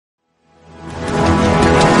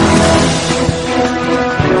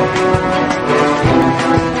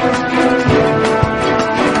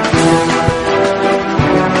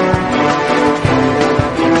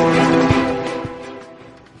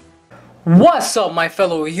What's up, my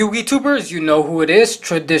fellow Yugi tubers? You know who it is,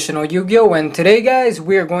 traditional Yu-Gi-Oh! And today, guys,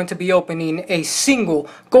 we are going to be opening a single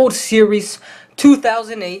Gold Series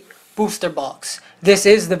 2008 booster box. This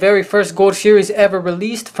is the very first Gold Series ever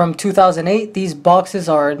released from 2008. These boxes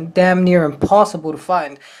are damn near impossible to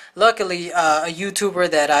find. Luckily, a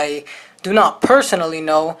YouTuber that I do not personally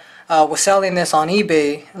know was selling this on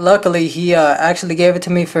eBay. Luckily, he actually gave it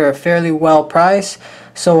to me for a fairly well price.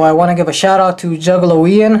 So I want to give a shout out to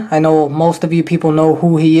Yugioh. I know most of you people know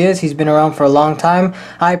who he is. He's been around for a long time.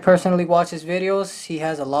 I personally watch his videos. He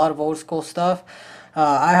has a lot of old school stuff.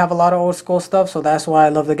 I have a lot of old school stuff, so that's why I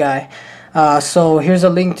love the guy. So here's a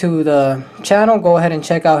link to the channel. Go ahead and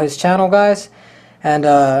check out his channel, guys. And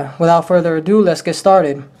without further ado, let's get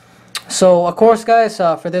started. So of course, guys,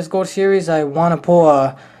 for this Gold Series, I want to pull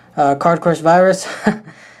a Card Crush Virus.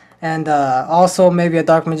 And also maybe a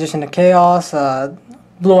Dark Magician of Chaos,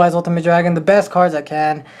 Blue Eyes Ultimate Dragon, the best cards I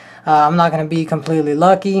can. I'm not going to be completely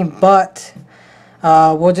lucky, but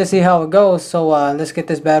we'll just see how it goes. So let's get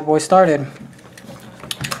this bad boy started.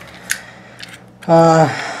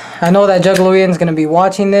 I know that Yugioh is going to be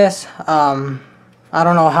watching this. I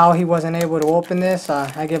don't know how he wasn't able to open this.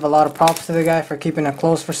 I give a lot of props to the guy for keeping it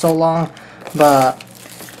closed for so long, but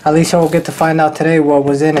at least he'll get to find out today what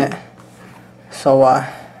was in it. So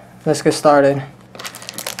let's get started.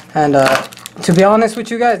 And to be honest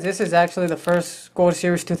with you guys, this is actually the first Gold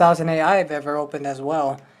Series 2008 I've ever opened as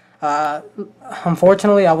well.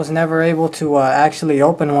 Unfortunately, I was never able to actually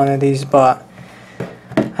open one of these, but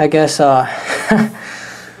I guess I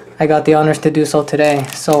got the honors to do so today.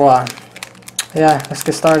 So yeah, let's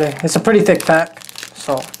get started. It's a pretty thick pack,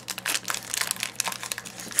 so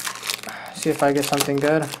see if I get something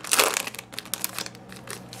good.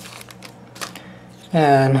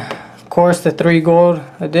 And of course the 3 gold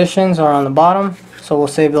editions are on the bottom, so we'll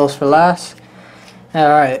save those for last.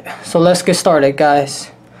 Alright, so let's get started, guys.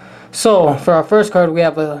 So for our first card, we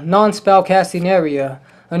have a non-spell casting area,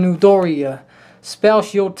 a Nudoria, spell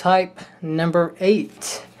shield type number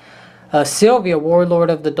 8, Sylvia, Warlord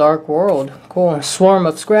of the Dark World, cool, Swarm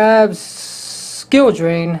of Scrabs, Skill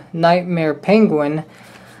Drain, Nightmare Penguin,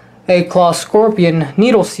 a Claw Scorpion,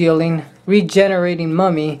 Needle Sealing, Regenerating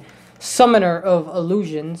Mummy, Summoner of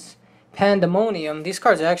Illusions, Pandemonium. These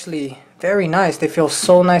cards are actually very nice. They feel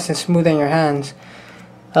so nice and smooth in your hands.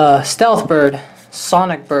 Stealth Bird,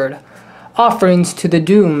 Sonic Bird, Offerings to the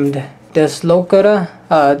Doomed, Deslocuta,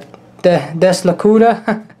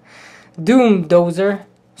 Doom Dozer,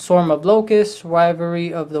 Swarm of Locusts,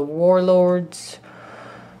 Rivalry of the Warlords,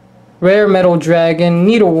 Rare Metal Dragon,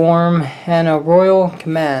 Needleworm, and a Royal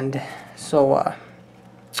Command. So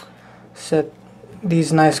set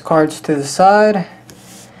these nice cards to the side.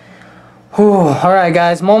 Alright,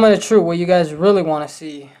 guys, moment of truth, what you guys really want to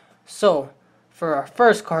see. So for our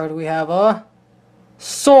first card, we have a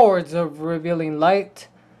Swords of Revealing Light.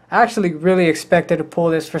 I actually really expected to pull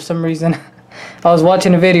this for some reason. I was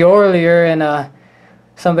watching a video earlier and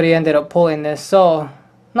somebody ended up pulling this, so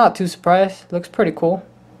not too surprised. Looks pretty cool,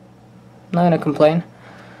 not gonna complain.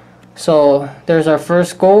 So there's our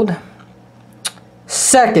first gold.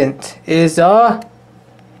 Second is a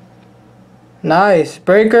nice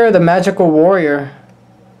Breaker, the Magical Warrior.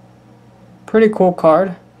 Pretty cool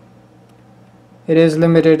card. It is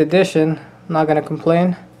limited edition, not gonna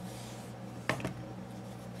complain.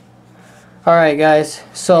 Alright, guys,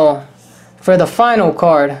 so for the final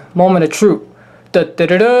card, moment of truth, it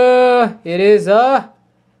is a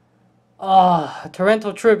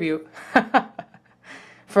Torrential Tribute.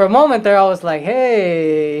 For a moment there I was like,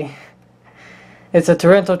 hey, it's a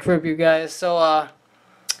Torrential Tribute, guys. So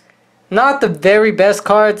not the very best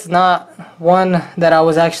cards, not one that I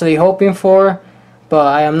was actually hoping for, but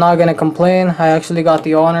I am not gonna complain. I actually got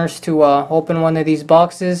the honors to open one of these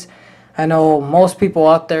boxes. I know most people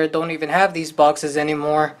out there don't even have these boxes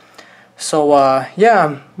anymore, so yeah,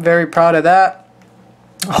 I'm very proud of that.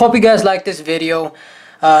 I hope you guys like this video.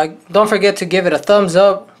 Don't forget to give it a thumbs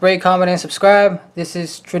up, rate, comment, and subscribe. This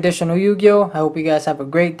is Traditional Yu-Gi-Oh! I hope you guys have a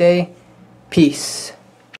great day. Peace.